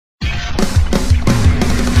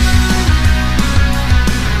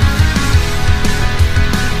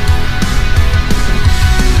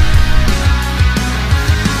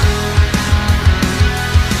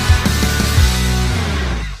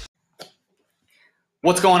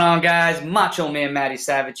What's going on, guys? Macho Man Matty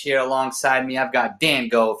Savage here. Alongside me, I've got Dan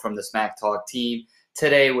Go from the Smack Talk team.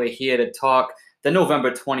 Today, we're here to talk the November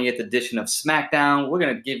 20th edition of Smackdown. We're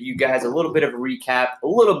going to give you guys a little bit of a recap, a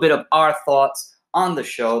little bit of our thoughts on the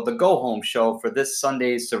show, the go-home show for this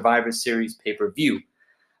Sunday's Survivor Series pay-per-view.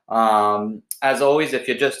 As always, if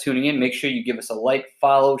you're just tuning in, make sure you give us a like,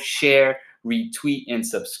 follow, share, retweet, and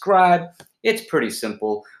subscribe. It's pretty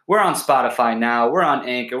simple. We're on Spotify now. We're on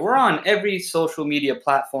Anchor. We're on every social media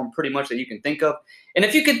platform pretty much that you can think of. And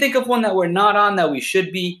if you can think of one that we're not on that we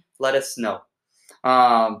should be, let us know.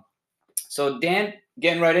 So, Dan,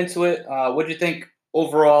 getting right into it, what do you think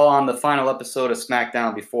overall on the final episode of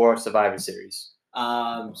SmackDown before Survivor Series?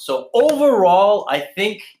 So overall, I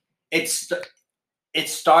think it's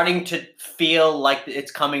starting to feel like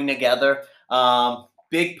it's coming together.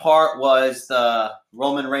 Big part was the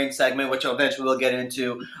Roman Reigns segment, which eventually we'll get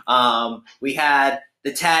into. We had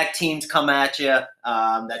the tag teams come at you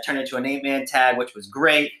that turned into an 8-man tag, which was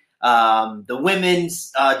great. The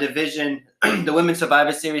women's division, the Women's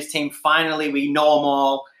Survivor Series team, finally we know them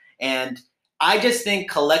all. And I just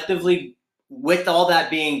think collectively, with all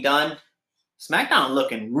that being done, SmackDown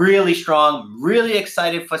looking really strong. Really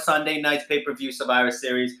excited for Sunday night's pay-per-view Survivor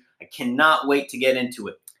Series. I cannot wait to get into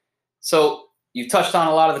it. So you've touched on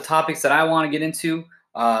a lot of the topics that I want to get into.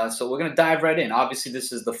 So we're going to dive right in. Obviously,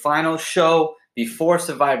 this is the final show before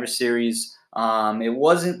Survivor Series. It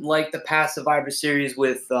wasn't like the past Survivor Series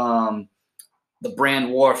with the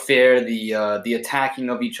brand warfare, the attacking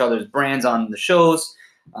of each other's brands on the shows.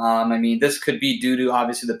 This could be due to,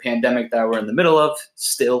 obviously, the pandemic that we're in the middle of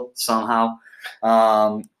still somehow.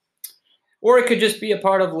 Or it could just be a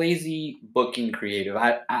part of lazy booking creative.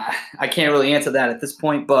 I can't really answer that at this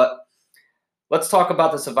point, but let's talk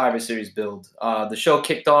about the Survivor Series build. The show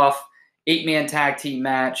kicked off, 8-man tag team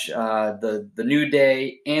match. The New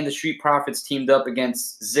Day and the Street Profits teamed up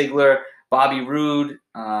against Ziggler, Bobby Roode,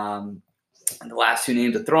 and the last two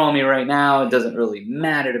names are throwing me right now. It doesn't really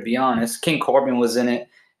matter, to be honest. King Corbin was in it,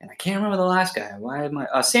 and I can't remember the last guy. Why am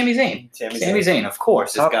I? Sami Zayn. Sami Zayn, of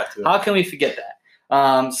course. How can we forget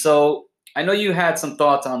that? So I know you had some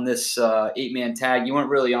thoughts on this 8-man tag. You weren't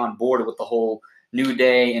really on board with the whole New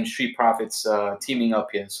Day and Street Profits teaming up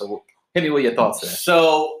here. So hit me with your thoughts there.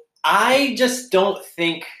 So I just don't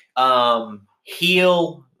think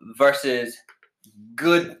heel versus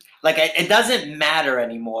good, like it doesn't matter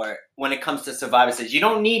anymore when it comes to Survivor Series. You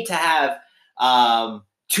don't need to have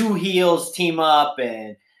two heels team up,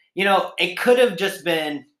 and it could have just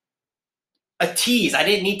been a tease. I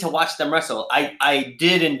didn't need to watch them wrestle. I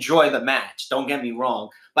did enjoy the match, don't get me wrong,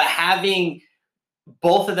 but having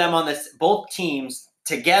both of them on both teams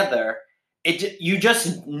together, you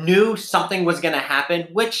just knew something was going to happen,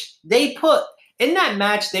 which they put in that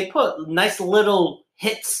match. They put nice little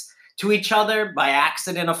hits to each other by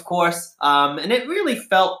accident, of course, and it really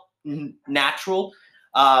felt natural.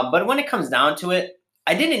 But when it comes down to it,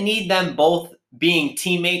 I didn't need them both being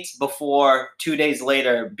teammates before 2 days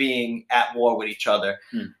later being at war with each other.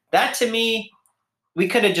 That, to me, we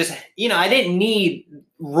could have just, I didn't need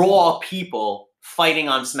Raw people fighting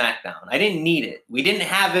on SmackDown. I didn't need it. We didn't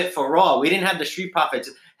have it for Raw. We didn't have the Street Profits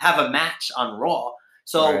have a match on Raw.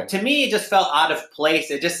 So right. To me, it just felt out of place.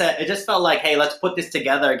 It just felt like, hey, let's put this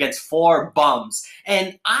together against 4 bums.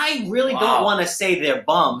 And I really don't want to say they're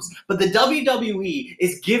bums, but the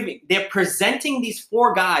WWE they're presenting these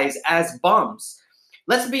 4 guys as bums.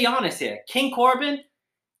 Let's be honest here. King Corbin,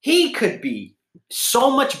 he could be so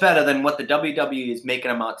much better than what the WWE is making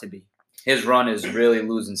him out to be. His run is really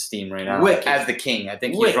losing steam right now. Wicked. As the king. I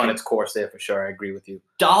think he's run its course there for sure. I agree with you.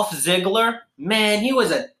 Dolph Ziggler, man, he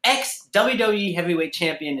was an ex-WWE heavyweight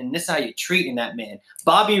champion, and this is how you're treating that man.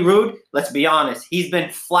 Bobby Roode, let's be honest, he's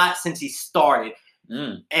been flat since he started.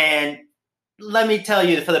 And let me tell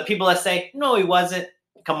you, for the people that say, no, he wasn't,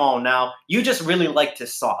 come on now. You just really liked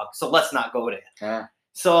his song, so let's not go there. Yeah.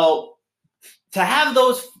 So to have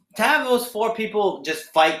those 4 people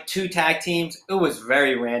just fight 2 tag teams, it was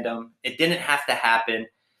very random. It didn't have to happen.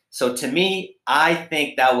 So to me, I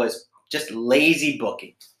think that was just lazy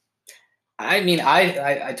booking.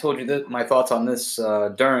 I told you my thoughts on this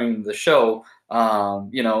during the show. I'll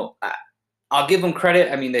give them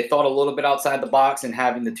credit. They thought a little bit outside the box and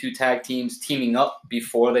having the 2 tag teams teaming up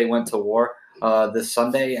before they went to war this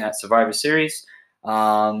Sunday at Survivor Series.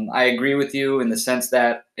 I agree with you in the sense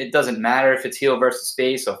that it doesn't matter if it's heel versus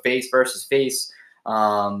face or face versus face.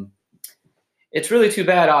 It's really too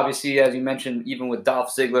bad, obviously, as you mentioned, even with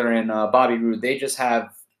Dolph Ziggler and Bobby Roode, they just have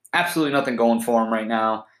absolutely nothing going for them right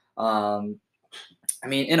now.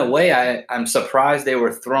 In a way, I'm surprised they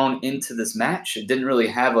were thrown into this match. It didn't really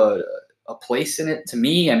have a place in it to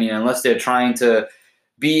me. Unless they're trying to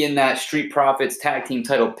be in that Street Profits tag team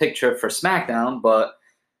title picture for SmackDown, but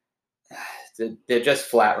they're just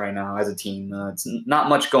flat right now as a team. It's not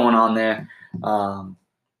much going on there.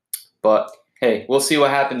 But hey, we'll see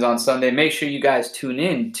what happens on Sunday. Make sure you guys tune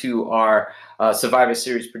in to our Survivor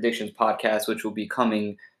Series predictions podcast, which will be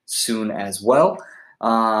coming soon as well.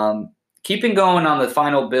 Keeping going on the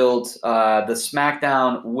final build, the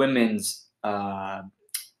SmackDown women's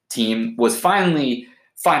team was finally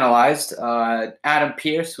finalized. Adam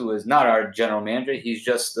Pearce, who is not our general manager, he's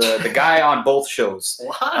just the guy on both shows.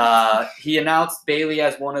 He announced Bayley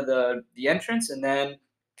as one of the entrants, and then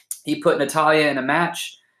he put Natalya in a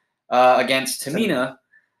match against Tamina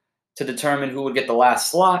to determine who would get the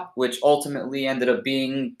last slot, which ultimately ended up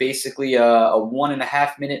being basically a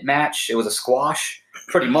 1.5 minute match. It was a squash,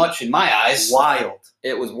 pretty much, in my eyes. Wild.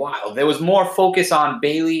 It was wild. There was more focus on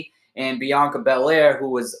Bayley and Bianca Belair, who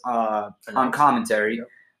was on commentary. Yep.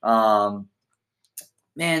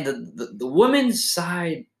 Man, the women's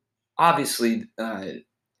side, obviously,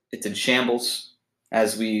 it's in shambles,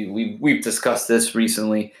 as we've discussed this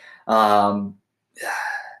recently. The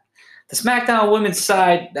SmackDown women's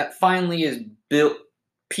side that finally is built,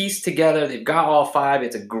 pieced together. They've got all 5.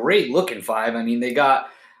 It's a great looking 5. I mean, they got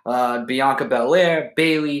Bianca Belair,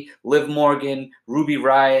 Bayley, Liv Morgan, Ruby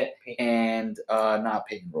Riott, and not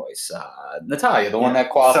Peyton Royce, Natalya, the one that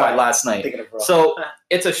qualified last night. So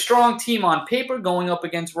it's a strong team on paper going up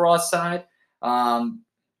against Raw's side. But,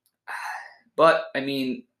 I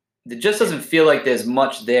mean, it just doesn't feel like there's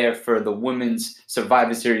much there for the women's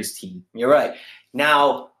Survivor Series team. You're right.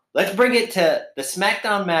 Now, let's bring it to the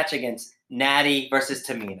SmackDown match against Natty versus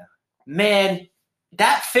Tamina. Man,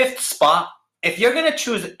 that 5th spot, if you're going to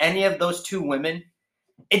choose any of those 2 women,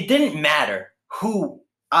 it didn't matter who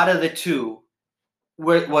out of the 2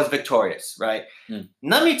 was victorious, right?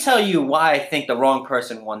 Let me tell you why I think the wrong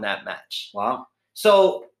person won that match. Wow.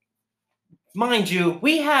 So, mind you,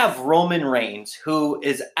 we have Roman Reigns, who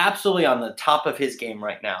is absolutely on the top of his game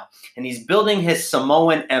right now, and he's building his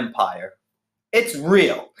Samoan empire. It's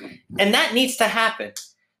real, and that needs to happen.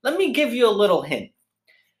 Let me give you a little hint.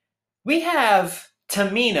 We have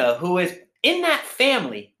Tamina, who is in that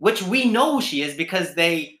family, which we know she is because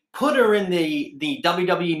they put her in the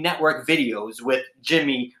WWE Network videos with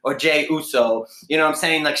Jimmy or Jey Uso. You know what I'm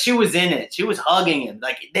saying? Like, she was in it. She was hugging him.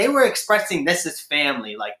 Like, they were expressing this is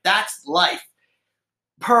family. Like, that's life.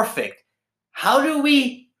 Perfect. How do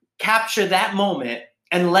we capture that moment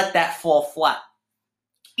and let that fall flat?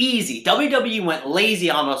 Easy. WWE went lazy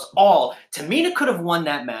on us all. Tamina could have won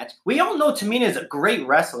that match. We all know Tamina is a great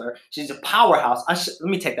wrestler. She's a powerhouse. Let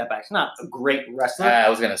me take that back. She's not a great wrestler. I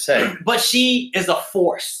was going to say. But she is a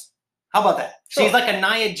force. How about that? Sure. She's like a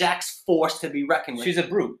Nia Jax force to be reckoned with. She's a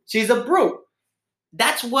brute. She's a brute.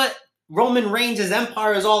 That's what Roman Reigns'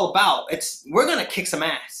 empire is all about. We're going to kick some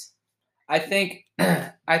ass. I think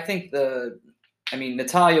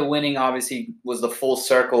Natalya winning obviously was the full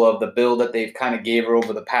circle of the build that they've kind of gave her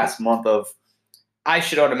over the past month of, I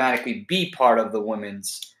should automatically be part of the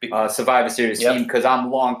women's Survivor Series team because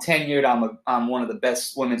I'm long tenured. I'm one of the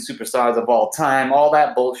best women superstars of all time. All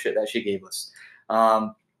that bullshit that she gave us.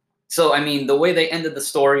 So, I mean, the way they ended the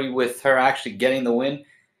story with her actually getting the win,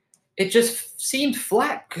 it just seemed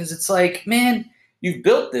flat because it's like, man, you've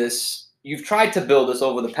built this. You've tried to build this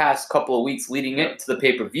over the past couple of weeks leading it to the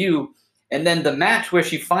pay-per-view. And then the match where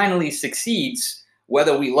she finally succeeds,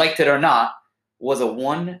 whether we liked it or not, was a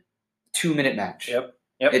 1-2 minute match. Yep.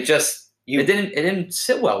 It just it didn't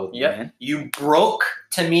sit well with me, man. You broke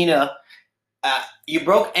Tamina. You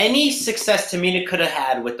broke any success Tamina could have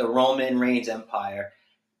had with the Roman Reigns empire,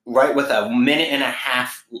 right, with a 1.5 minute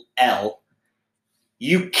L.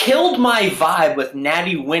 You killed my vibe with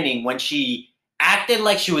Natty winning when she acted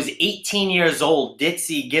like she was 18 years old,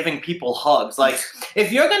 ditzy, giving people hugs. Like,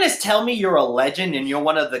 if you're going to tell me you're a legend and you're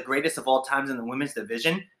one of the greatest of all times in the women's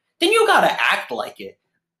division, then you got to act like it.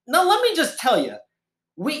 Now, let me just tell you,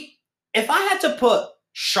 if I had to put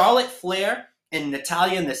Charlotte Flair and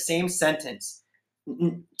Natalya in the same sentence,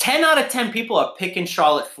 10 out of 10 people are picking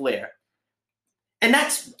Charlotte Flair. And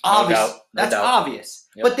that's obvious. That's obvious.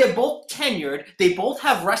 Yep. But they're both tenured. They both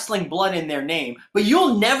have wrestling blood in their name. But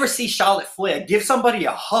you'll never see Charlotte Flair give somebody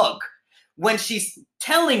a hug when she's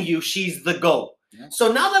telling you she's the GOAT. Yeah.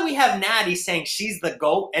 So now that we have Natty saying she's the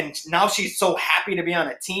GOAT and now she's so happy to be on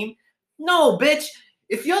a team, no, bitch.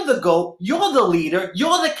 If you're the GOAT, you're the leader,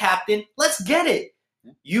 you're the captain, let's get it.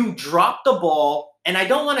 Yeah. You dropped the ball. And I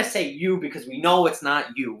don't want to say you because we know it's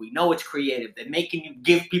not you. We know it's creative. They're making you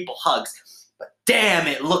give people hugs. But damn,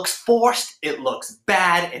 it looks forced, it looks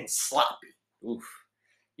bad and sloppy. Oof.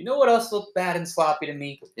 You know what else looked bad and sloppy to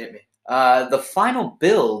me? Hit me. the final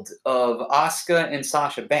build of Asuka and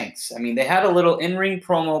Sasha Banks. I mean, they had a little in-ring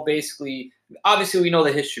promo, basically. Obviously, we know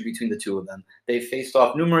the history between the two of them. They faced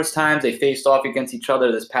off numerous times. They faced off against each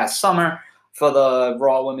other this past summer for the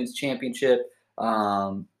Raw Women's Championship.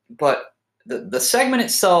 But the segment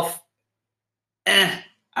itself,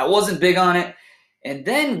 I wasn't big on it. And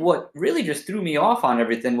then what really just threw me off on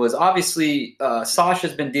everything was obviously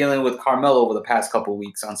Sasha's been dealing with Carmella over the past couple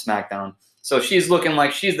weeks on SmackDown. So she's looking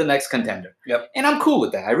like she's the next contender. Yep. And I'm cool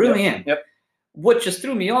with that. I really am. Yep. What just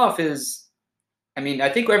threw me off is, I mean, I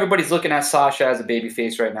think everybody's looking at Sasha as a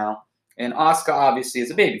babyface right now. And Asuka obviously is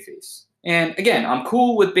a babyface. And again, I'm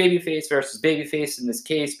cool with babyface versus babyface in this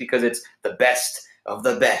case because it's the best of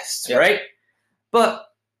the best, right? But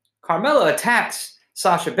Carmella attacks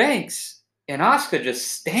Sasha Banks and Asuka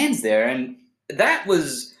just stands there. And that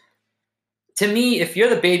was, to me, if you're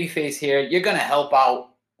the babyface here, you're going to help out.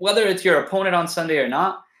 Whether it's your opponent on Sunday or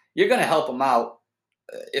not, you're going to help them out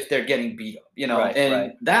if they're getting beat up,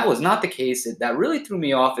 and that was not the case. That really threw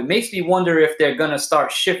me off. It makes me wonder if they're going to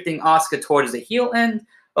start shifting Asuka towards the heel end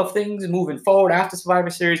of things moving forward after Survivor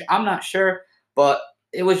Series. I'm not sure, but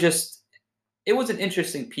it was an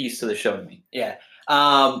interesting piece to the show to me. Yeah.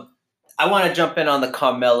 I want to jump in on the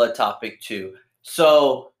Carmella topic too.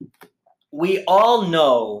 So we all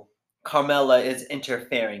know Carmella is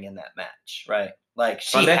interfering in that match, right? Like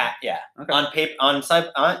she had, okay. On paper,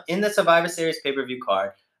 in the Survivor Series pay-per-view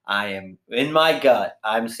card, I am in my gut.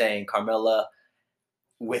 I'm saying Carmella,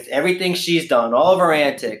 with everything she's done, all of her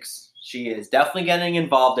antics, she is definitely getting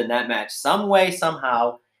involved in that match some way,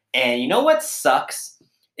 somehow. And you know what sucks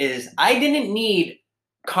is I didn't need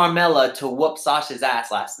Carmella to whoop Sasha's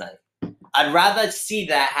ass last night. I'd rather see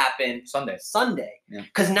that happen Sunday.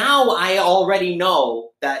 Because now I already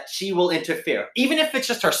know that she will interfere, even if it's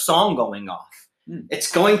just her song going off.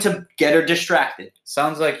 It's going to get her distracted.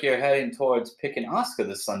 Sounds like you're heading towards picking Asuka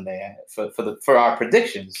this Sunday for our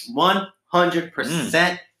predictions.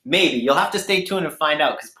 100%. Maybe. You'll have to stay tuned and find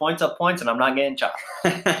out because points are points and I'm not getting chopped.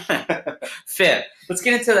 Fair. Let's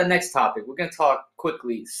get into the next topic. We're going to talk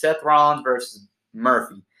quickly Seth Rollins versus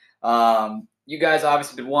Murphy. You guys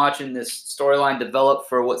obviously been watching this storyline develop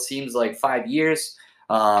for what seems like 5 years.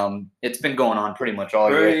 It's been going on pretty much all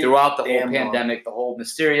year throughout the whole pandemic, the whole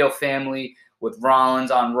Mysterio family. With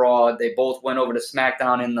Rollins on Raw, they both went over to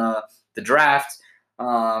SmackDown in the draft,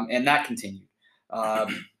 and that continued.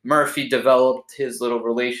 Murphy developed his little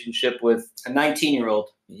relationship with a 19-year-old.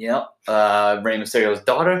 Yep, Rey Mysterio's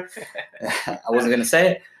daughter. I wasn't going to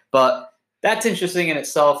say it, but that's interesting in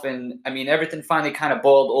itself. And, I mean, everything finally kind of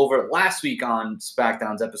boiled over last week on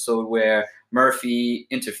SmackDown's episode where Murphy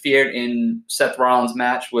interfered in Seth Rollins'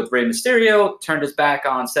 match with Rey Mysterio, turned his back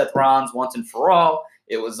on Seth Rollins once and for all.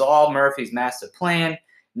 It was all Murphy's master plan.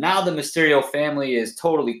 Now the Mysterio family is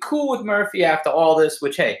totally cool with Murphy after all this,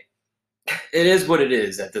 which, hey, it is what it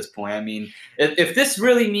is at this point. I mean, if this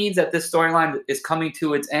really means that this storyline is coming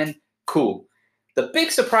to its end, cool. The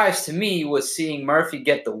big surprise to me was seeing Murphy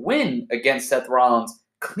get the win against Seth Rollins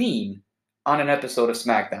clean on an episode of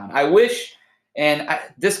SmackDown. I wish, and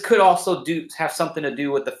this could also have something to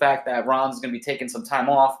do with the fact that Rollins is going to be taking some time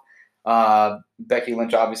off. Becky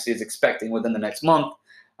Lynch obviously is expecting within the next month.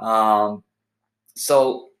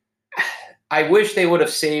 So I wish they would have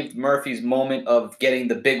saved Murphy's moment of getting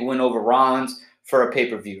the big win over Rollins for a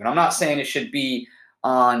pay-per-view. And I'm not saying it should be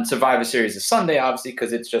on Survivor Series this Sunday, obviously,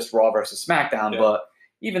 because it's just Raw versus SmackDown, but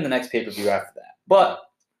even the next pay-per-view after that. But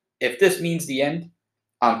if this means the end,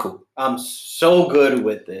 I'm cool. I'm so good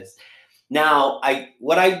with this. Now,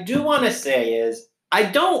 what I do want to say is I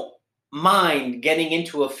don't mind getting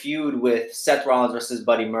into a feud with Seth Rollins versus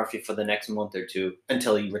Buddy Murphy for the next month or two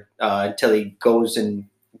until he goes and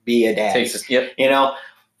be a dad.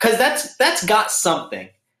 Because that's got something.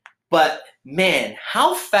 But man,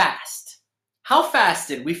 how fast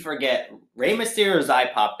did we forget Rey Mysterio's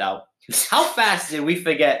eye popped out? How fast did we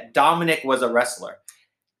forget Dominic was a wrestler?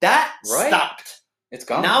 That stopped. It's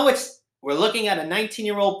gone. Now we're looking at a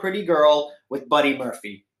 19-year-old pretty girl with Buddy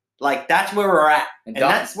Murphy. Like, that's where we're at. And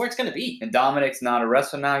that's where it's going to be. And Dominic's not a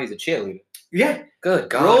wrestler now. He's a cheerleader. Yeah.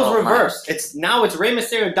 Good God. Roles reversed. It's Rey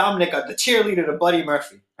Mysterio and Dominic are the cheerleader to Buddy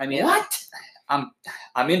Murphy. I mean, what?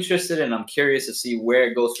 I'm interested and I'm curious to see where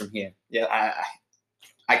it goes from here. Yeah.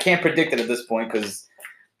 I can't predict it at this point because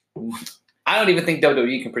I don't even think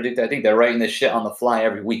WWE can predict it. I think they're writing this shit on the fly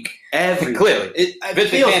every week. Clearly.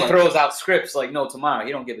 Vince McMahon throws out scripts like no tomorrow.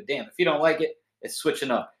 He don't give a damn. If you don't like it, it's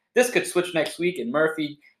switching up. This could switch next week and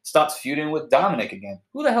Murphy starts feuding with Dominic again.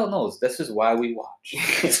 Who the hell knows? This is why we watch.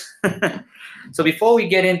 So before we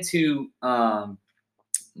get into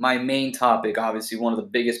my main topic, obviously one of the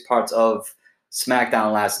biggest parts of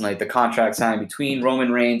SmackDown last night, the contract signing between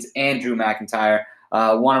Roman Reigns and Drew McIntyre.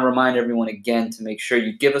 Want to remind everyone again to make sure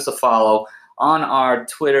you give us a follow on our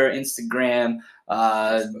Twitter, Instagram,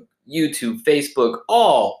 YouTube, Facebook,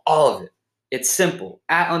 all of it. It's simple.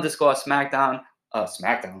 @_SmackDown.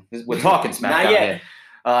 SmackDown. We're talking SmackDown Not yet. here.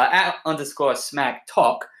 @_Smack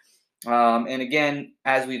Talk. And again,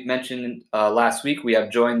 as we've mentioned last week, we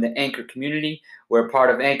have joined the Anchor community. We're part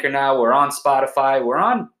of Anchor now. We're on Spotify. We're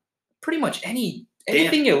on pretty much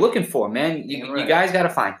anything you're looking for, man. You guys got to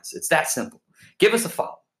find us. It's that simple. Give us a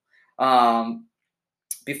follow.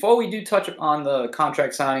 Before we do touch on the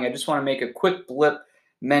contract signing, I just want to make a quick blip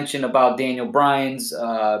mention about Daniel Bryan's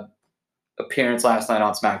appearance last night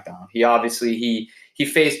on SmackDown. He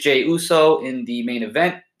faced Jey Uso in the main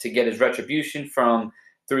event to get his retribution from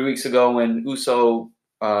 3 weeks ago when Uso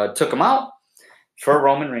took him out for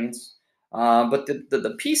Roman Reigns. But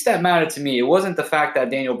the piece that mattered to me, it wasn't the fact that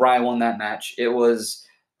Daniel Bryan won that match. It was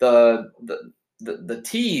the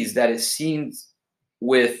tease that it seemed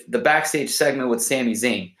with the backstage segment with Sami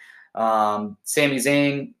Zayn. Sami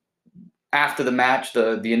Zayn, after the match,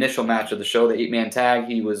 the initial match of the show, the 8-man tag,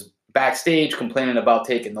 he was backstage complaining about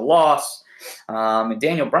taking the loss. And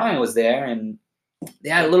Daniel Bryan was there, and they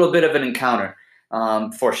had a little bit of an encounter.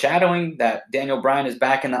 Foreshadowing that Daniel Bryan is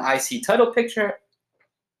back in the IC title picture.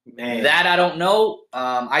 Man. That I don't know.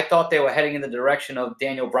 I thought they were heading in the direction of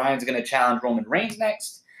Daniel Bryan's going to challenge Roman Reigns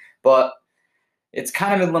next, but it's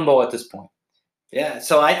kind of in limbo at this point. Yeah,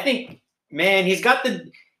 so I think, man, he's got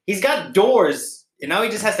doors, and now he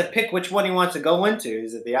just has to pick which one he wants to go into.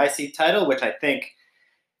 Is it the IC title, which I think,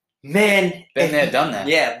 man, Been there, done that.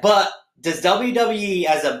 Yeah, but does WWE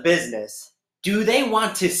as a business, do they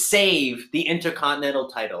want to save the Intercontinental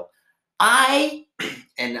title? Maybe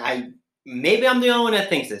I'm the only one that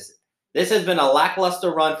thinks this. This has been a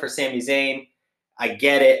lackluster run for Sami Zayn. I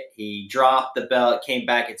get it. He dropped the belt, came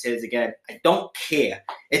back, it's his again. I don't care.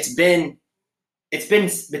 It's been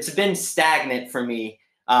stagnant for me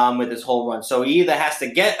with this whole run. So he either has to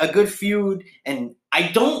get a good feud, and I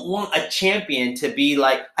don't want a champion to be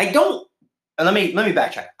like, let me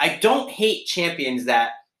backtrack. I don't hate champions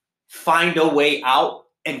that find a way out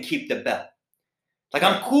and keep the belt. Like,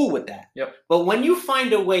 I'm cool with that. Yep. But when you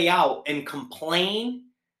find a way out and complain,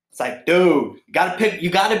 it's like, dude, you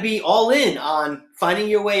gotta be all in on finding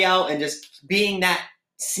your way out and just being that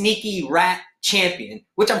sneaky rat champion,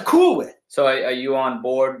 which I'm cool with. So are you on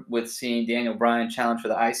board with seeing Daniel Bryan challenge for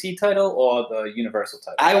the IC title or the Universal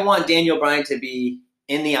title? I want Daniel Bryan to be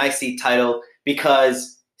in the IC title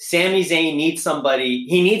because Sami Zayn needs somebody.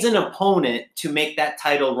 He needs an opponent to make that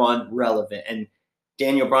title run relevant. And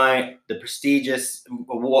Daniel Bryan, the prestigious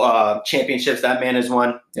championships that man has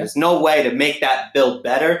won, there's no way to make that build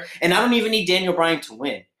better. And I don't even need Daniel Bryan to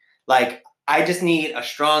win. Like, I just need a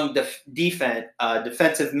strong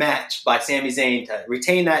defensive match by Sami Zayn to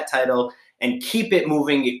retain that title and keep it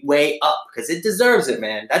moving way up because it deserves it,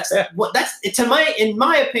 man. In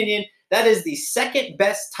my opinion, that is the second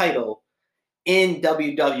best title in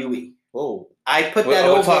WWE. Whoa. I put that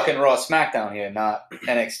over. We're talking Raw SmackDown here, not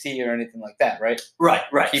NXT or anything like that, right? Right.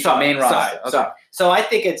 Keep the main roster. Sorry. So I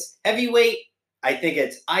think it's heavyweight. I think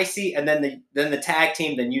it's IC, and then the tag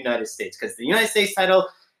team, then United States, because the United States title,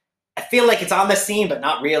 I feel like it's on the scene, but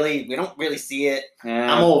not really. We don't really see it.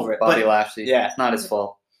 Yeah, I'm over it. Bobby Lashley. Yeah, it's not his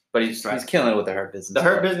fault, but he's killing it with the Hurt Business. The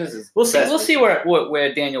Hurt Business is. We'll see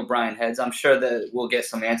where Daniel Bryan heads. I'm sure that we'll get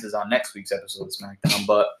some answers on next week's episode of SmackDown.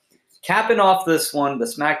 But capping off this one, the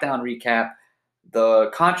SmackDown recap, the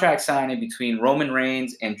contract signing between Roman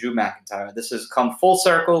Reigns and Drew McIntyre. This has come full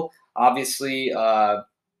circle. Obviously,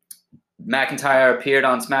 McIntyre appeared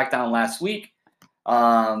on SmackDown last week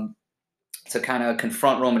to kind of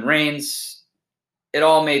confront Roman Reigns. It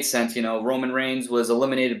all made sense. Roman Reigns was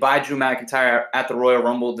eliminated by Drew McIntyre at the Royal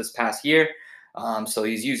Rumble this past year. So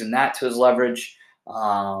he's using that to his leverage.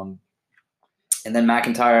 And then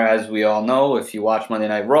McIntyre, as we all know, if you watch Monday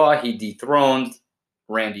Night Raw, he dethroned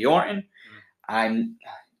Randy Orton.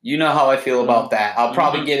 You know how I feel about that. I'll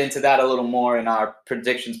probably get into that a little more in our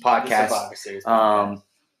predictions podcast.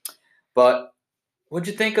 But what'd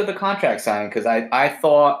you think of the contract signing? Because I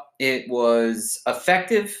thought it was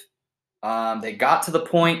effective. They got to the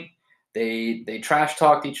point. They trash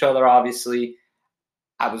talked each other, obviously.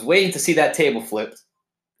 I was waiting to see that table flipped.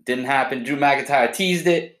 Didn't happen. Drew McIntyre teased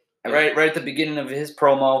it right at the beginning of his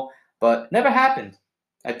promo, but never happened.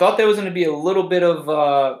 I thought there was going to be a little bit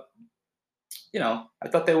of I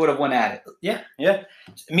thought they would have went at it. Yeah.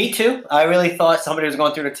 Me too. I really thought somebody was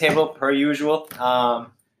going through the table per usual.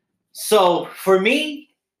 So for me,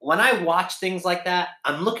 when I watch things like that,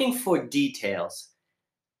 I'm looking for details.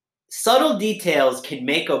 Subtle details can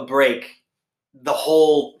make or break the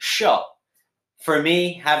whole show. For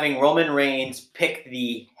me, having Roman Reigns pick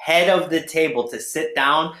the head of the table to sit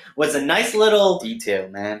down was a nice little detail,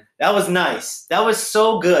 man. That was nice. That was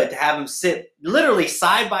so good to have him sit literally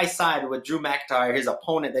side by side with Drew McIntyre, his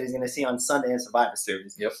opponent that he's going to see on Sunday in Survivor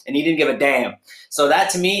Series. Yep. And he didn't give a damn. So that,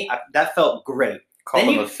 to me, that felt great. Call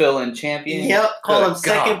him a fill-in champion. Yep. Call him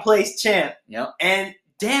second place champ. Yep. And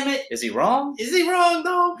damn it. Is he wrong? Is he wrong,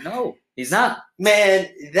 though? No, he's not. Man,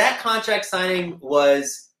 that contract signing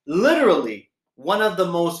was literally one of the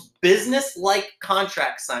most business-like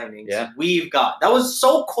contract signings we've got. That was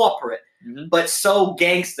so corporate, but so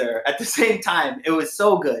gangster at the same time. It was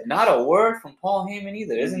so good. Not a word from Paul Heyman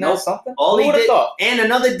either. Isn't that something? All he did, and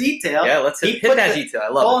another detail. Yeah, let's hit that detail. I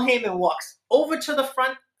love Paul Heyman walks over to the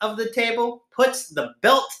front of the table, puts the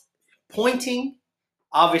belt pointing.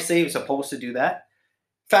 Obviously, he was supposed to do that.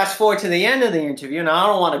 Fast forward to the end of the interview. Now, I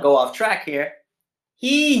don't want to go off track here.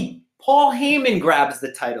 Paul Heyman grabs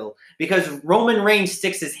the title because Roman Reigns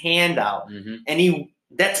sticks his hand out, and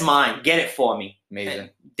that's mine. Get it for me. Amazing. And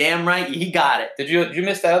damn right, he got it. Did you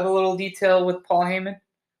miss that other little detail with Paul Heyman?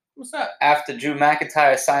 What's that? After Drew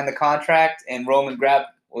McIntyre signed the contract and Roman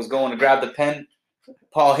was going to grab the pen,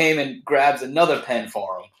 Paul Heyman grabs another pen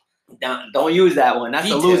for him. Don't use that one. That's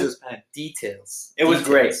a loser's pen. Details. It was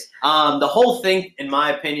great. The whole thing, in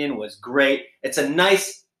my opinion, was great. It's a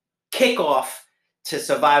nice kickoff to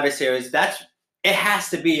Survivor Series. It has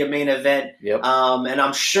to be a main event. Yep. And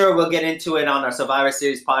I'm sure we'll get into it on our Survivor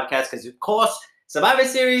Series podcast because, of course, Survivor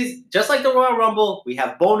Series, just like the Royal Rumble, we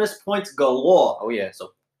have bonus points galore. Oh, yeah.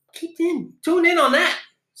 So tune in on that.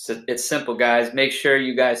 So it's simple, guys. Make sure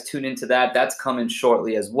you guys tune into that. That's coming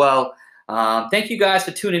shortly as well. Thank you guys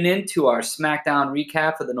for tuning in to our Smackdown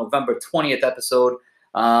recap for the November 20th episode.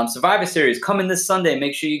 Survivor Series coming this Sunday.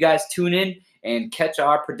 Make sure you guys tune in and catch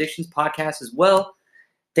our predictions podcast as well.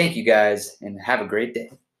 Thank you guys, and have a great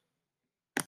day.